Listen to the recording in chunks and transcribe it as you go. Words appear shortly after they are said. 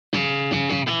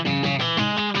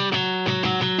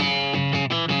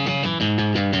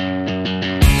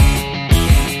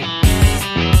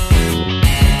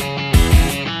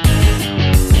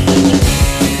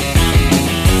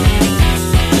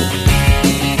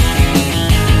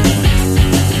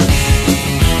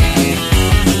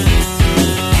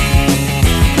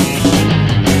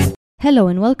Hello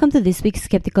and welcome to this week's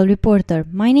Skeptical Reporter.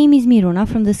 My name is Miruna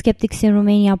from the Skeptics in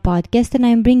Romania podcast, and I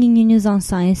am bringing you news on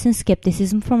science and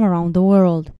skepticism from around the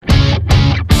world.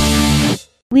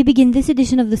 We begin this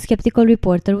edition of the Skeptical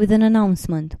Reporter with an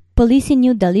announcement. Police in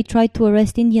New Delhi tried to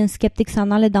arrest Indian skeptic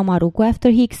Sanale Damaruku after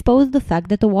he exposed the fact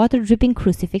that a water-dripping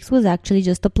crucifix was actually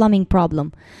just a plumbing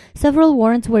problem. Several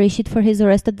warrants were issued for his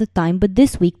arrest at the time, but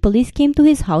this week police came to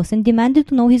his house and demanded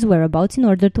to know his whereabouts in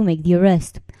order to make the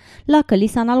arrest. Luckily,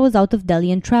 Sanal was out of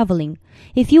Delhi and traveling.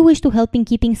 If you wish to help in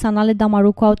keeping Sanale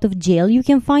Damaruku out of jail, you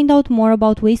can find out more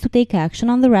about ways to take action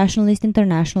on the Rationalist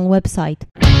International website.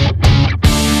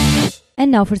 And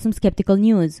now for some skeptical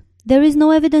news. There is no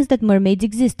evidence that mermaids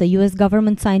exist, a US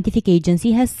government scientific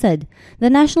agency has said. The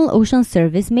National Ocean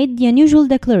Service made the unusual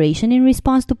declaration in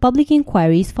response to public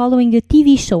inquiries following a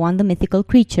TV show on the mythical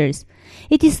creatures.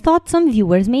 It is thought some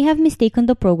viewers may have mistaken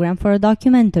the program for a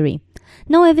documentary.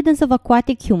 No evidence of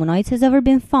aquatic humanoids has ever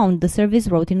been found, the service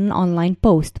wrote in an online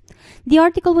post. The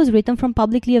article was written from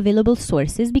publicly available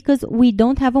sources because we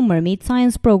don't have a mermaid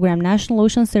science program, National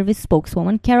Ocean Service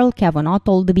spokeswoman Carol Kavanagh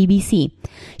told the BBC.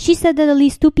 She said that at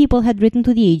least 2 people had written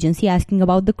to the agency asking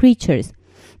about the creatures.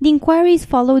 The inquiries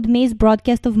followed May's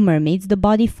broadcast of Mermaids, the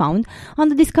Body Found, on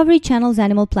the Discovery Channel's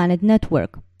Animal Planet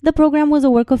network. The program was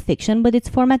a work of fiction, but its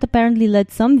format apparently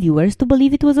led some viewers to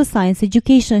believe it was a science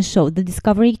education show, the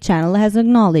Discovery Channel has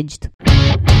acknowledged.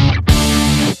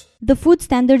 The Food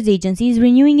Standards Agency is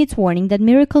renewing its warning that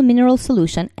Miracle Mineral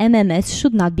Solution, MMS,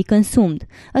 should not be consumed.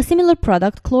 A similar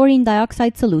product, Chlorine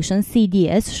Dioxide Solution,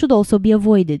 CDS, should also be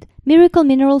avoided. Miracle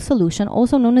Mineral Solution,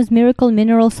 also known as Miracle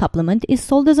Mineral Supplement, is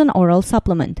sold as an oral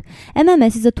supplement.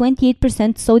 MMS is a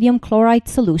 28% sodium chloride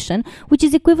solution, which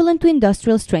is equivalent to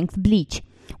industrial-strength bleach.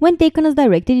 When taken as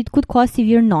directed, it could cause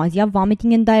severe nausea,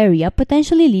 vomiting and diarrhea,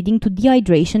 potentially leading to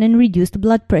dehydration and reduced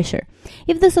blood pressure.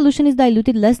 If the solution is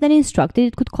diluted less than instructed,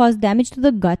 it could cause damage to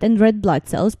the gut and red blood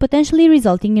cells, potentially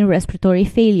resulting in respiratory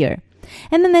failure.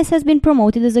 MMS has been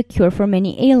promoted as a cure for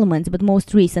many ailments, but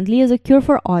most recently as a cure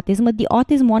for autism at the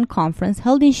Autism One conference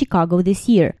held in Chicago this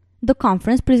year. The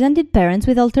conference presented parents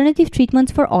with alternative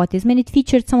treatments for autism, and it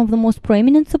featured some of the most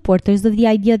prominent supporters of the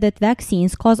idea that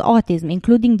vaccines cause autism,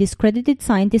 including discredited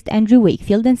scientist Andrew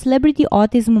Wakefield and celebrity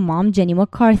autism mom Jenny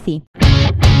McCarthy.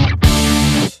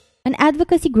 An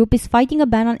advocacy group is fighting a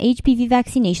ban on HPV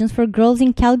vaccinations for girls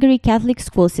in Calgary Catholic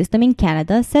school system in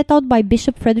Canada, set out by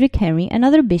Bishop Frederick Henry and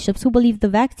other bishops who believe the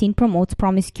vaccine promotes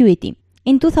promiscuity.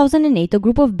 In 2008, a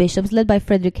group of bishops led by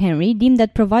Frederick Henry deemed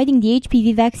that providing the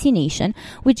HPV vaccination,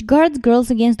 which guards girls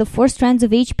against the 4 strands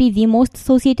of HPV most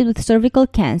associated with cervical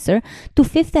cancer, to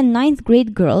 5th and 9th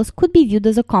grade girls could be viewed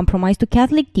as a compromise to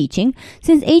Catholic teaching,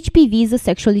 since HPV is a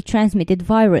sexually transmitted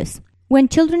virus. When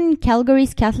children in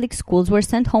Calgary's Catholic schools were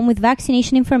sent home with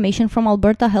vaccination information from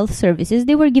Alberta Health Services,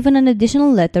 they were given an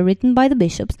additional letter written by the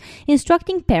bishops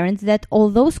instructing parents that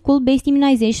although school-based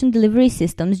immunization delivery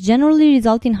systems generally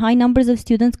result in high numbers of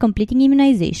students completing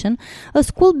immunization, a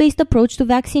school-based approach to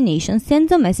vaccination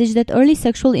sends a message that early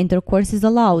sexual intercourse is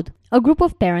allowed. A group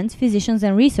of parents, physicians,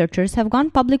 and researchers have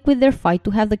gone public with their fight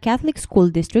to have the Catholic school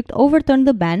district overturn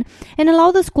the ban and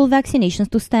allow the school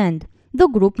vaccinations to stand. The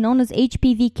group, known as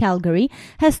HPV Calgary,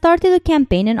 has started a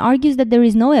campaign and argues that there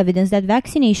is no evidence that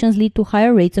vaccinations lead to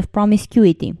higher rates of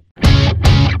promiscuity.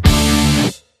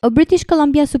 A British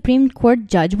Columbia Supreme Court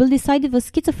judge will decide if a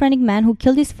schizophrenic man who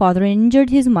killed his father and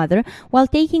injured his mother while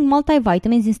taking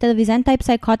multivitamins instead of his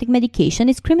antipsychotic medication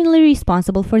is criminally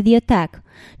responsible for the attack.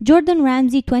 Jordan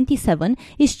Ramsey, 27,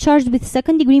 is charged with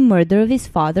second-degree murder of his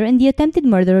father and the attempted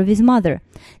murder of his mother.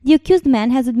 The accused man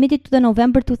has admitted to the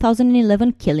November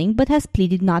 2011 killing but has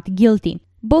pleaded not guilty.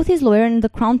 Both his lawyer and the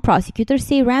Crown prosecutor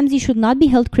say Ramsey should not be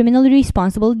held criminally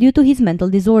responsible due to his mental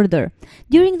disorder.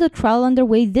 During the trial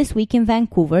underway this week in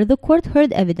Vancouver, the court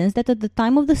heard evidence that at the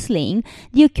time of the slaying,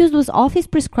 the accused was off his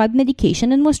prescribed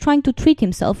medication and was trying to treat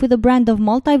himself with a brand of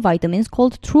multivitamins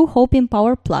called True Hope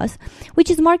Empower Plus,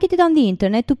 which is marketed on the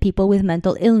internet to people with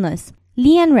mental illness.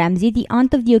 Leanne Ramsey, the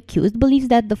aunt of the accused, believes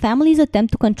that the family's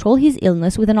attempt to control his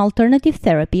illness with an alternative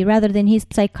therapy rather than his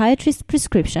psychiatrist's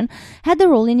prescription had a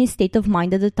role in his state of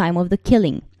mind at the time of the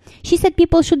killing. She said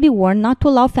people should be warned not to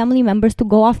allow family members to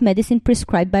go off medicine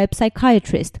prescribed by a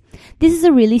psychiatrist. This is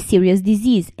a really serious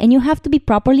disease, and you have to be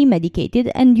properly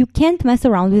medicated, and you can't mess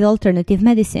around with alternative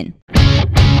medicine.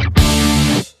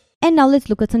 And now let's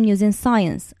look at some news in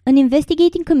science. An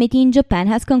investigating committee in Japan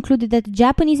has concluded that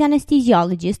Japanese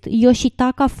anesthesiologist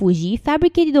Yoshitaka Fuji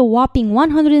fabricated a whopping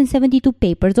 172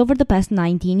 papers over the past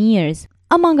 19 years.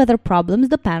 Among other problems,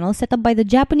 the panel set up by the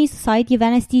Japanese Society of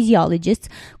Anesthesiologists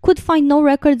could find no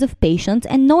records of patients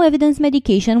and no evidence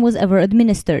medication was ever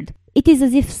administered. It is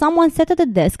as if someone sat at a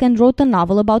desk and wrote a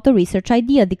novel about a research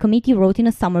idea, the committee wrote in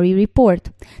a summary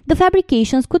report. The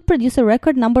fabrications could produce a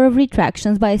record number of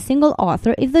retractions by a single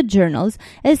author if the journals,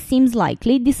 as seems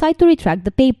likely, decide to retract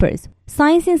the papers.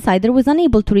 Science Insider was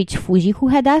unable to reach Fuji, who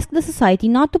had asked the society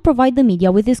not to provide the media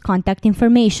with his contact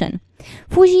information.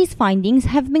 Fuji's findings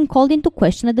have been called into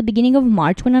question at the beginning of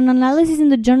March when an analysis in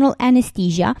the journal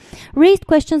Anesthesia raised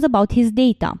questions about his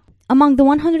data. Among the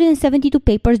 172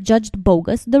 papers judged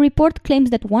bogus, the report claims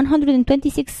that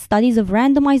 126 studies of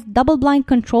randomized double-blind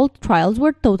controlled trials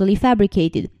were totally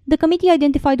fabricated. The committee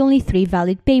identified only 3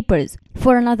 valid papers.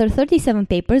 For another 37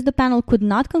 papers, the panel could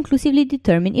not conclusively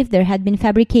determine if there had been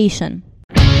fabrication.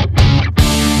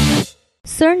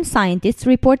 CERN scientists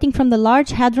reporting from the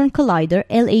Large Hadron Collider,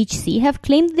 LHC, have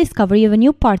claimed the discovery of a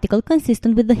new particle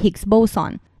consistent with the Higgs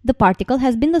boson. The particle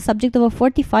has been the subject of a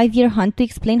 45-year hunt to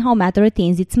explain how matter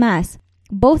attains its mass.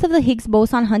 Both of the Higgs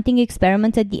boson hunting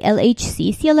experiments at the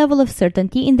LHC see a level of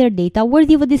certainty in their data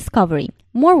worthy of a discovery.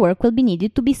 More work will be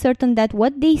needed to be certain that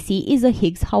what they see is a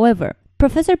Higgs, however.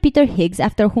 Professor Peter Higgs,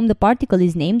 after whom the particle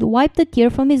is named, wiped a tear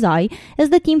from his eye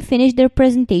as the team finished their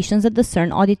presentations at the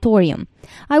CERN auditorium.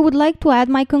 "I would like to add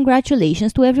my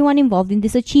congratulations to everyone involved in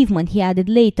this achievement," he added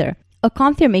later. A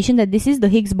confirmation that this is the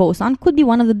Higgs boson could be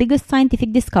one of the biggest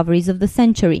scientific discoveries of the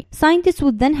century. Scientists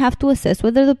would then have to assess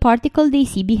whether the particle they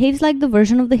see behaves like the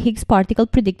version of the Higgs particle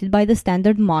predicted by the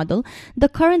Standard Model, the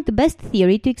current best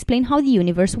theory to explain how the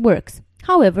universe works.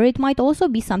 However, it might also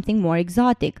be something more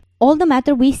exotic. All the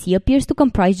matter we see appears to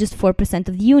comprise just 4%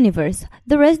 of the universe,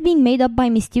 the rest being made up by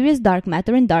mysterious dark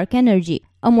matter and dark energy.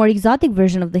 A more exotic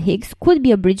version of the Higgs could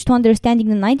be a bridge to understanding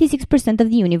the 96% of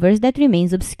the universe that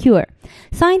remains obscure.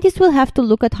 Scientists will have to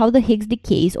look at how the Higgs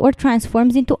decays or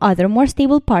transforms into other, more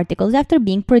stable particles after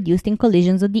being produced in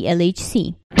collisions at the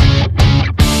LHC.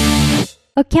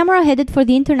 A camera headed for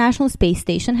the International Space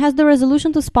Station has the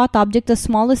resolution to spot objects as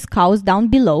small as cows down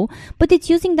below, but it's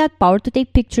using that power to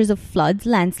take pictures of floods,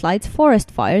 landslides, forest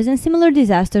fires, and similar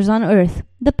disasters on Earth.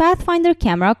 The Pathfinder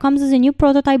camera comes as a new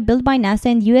prototype built by NASA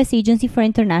and the U.S. Agency for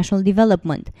International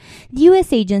Development. The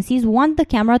U.S. agencies want the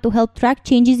camera to help track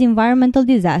changes in environmental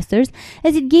disasters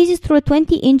as it gazes through a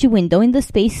 20-inch window in the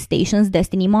space station's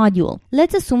Destiny module.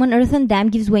 "Let's assume an earthen dam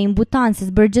gives way in Bhutan,"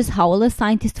 says Burgess Howell, a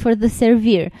scientist for the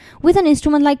Servier. "With an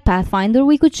instrument like Pathfinder,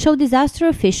 we could show disaster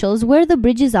officials where the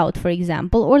bridge is out, for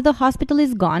example, or the hospital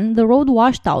is gone, the road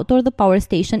washed out, or the power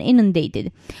station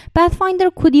inundated.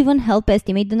 Pathfinder could even help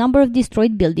estimate the number of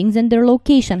destroyed buildings and their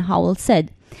location," Howell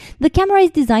said. The camera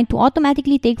is designed to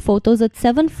automatically take photos at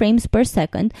 7 frames per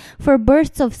second for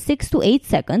bursts of 6 to 8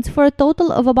 seconds for a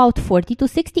total of about 40 to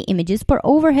 60 images per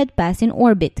overhead pass in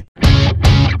orbit.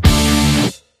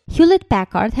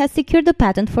 Hewlett-Packard has secured a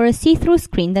patent for a see-through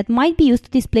screen that might be used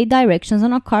to display directions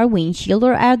on a car windshield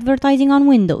or advertising on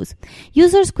windows.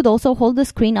 Users could also hold the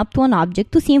screen up to an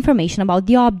object to see information about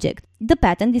the object. The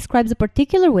patent describes a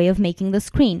particular way of making the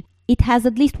screen. It has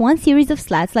at least one series of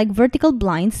slats like vertical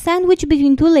blinds sandwiched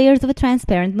between 2 layers of a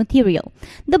transparent material.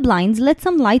 The blinds let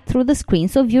some light through the screen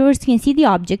so viewers can see the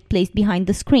object placed behind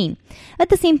the screen. At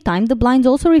the same time, the blinds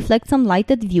also reflect some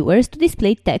light at viewers to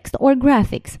display text or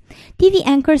graphics. TV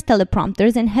anchors,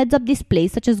 teleprompters, and heads-up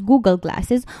displays such as Google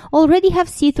Glasses already have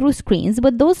see-through screens,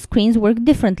 but those screens work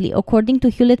differently according to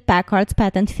Hewlett-Packard's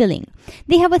patent filling.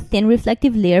 They have a thin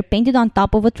reflective layer painted on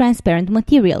top of a transparent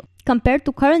material. Compared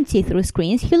to current see-through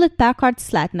screens, Hewlett-Packard's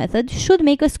slat method should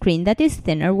make a screen that is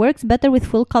thinner, works better with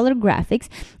full-color graphics,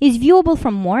 is viewable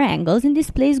from more angles, and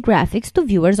displays graphics to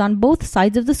viewers on both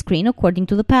sides of the screen according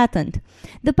to the patent.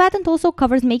 The patent also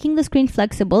covers making the screen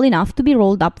flexible enough to be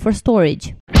rolled up for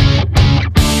storage.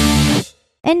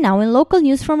 And now, in local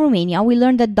news from Romania, we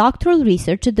learned that doctoral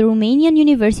research at the Romanian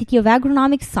University of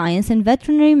Agronomic Science and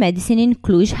Veterinary Medicine in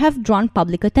Cluj have drawn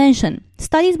public attention.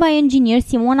 Studies by engineer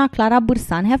Simona Clara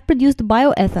Bursan have produced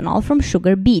bioethanol from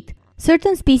sugar beet.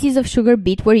 Certain species of sugar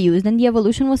beet were used and the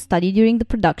evolution was studied during the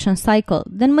production cycle.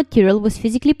 Then material was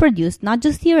physically produced, not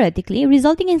just theoretically,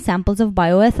 resulting in samples of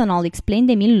bioethanol, explained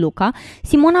Emil Luca,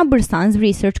 Simona Bursan's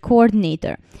research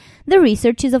coordinator. The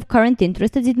research is of current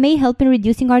interest as it may help in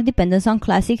reducing our dependence on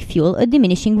classic fuel, a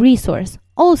diminishing resource.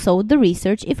 Also, the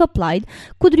research, if applied,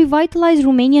 could revitalize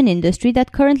Romanian industry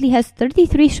that currently has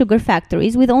 33 sugar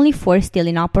factories with only 4 still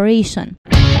in operation.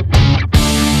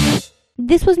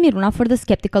 This was Miruna for The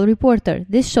Skeptical Reporter.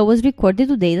 This show was recorded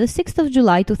today, the 6th of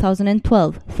July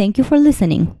 2012. Thank you for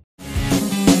listening.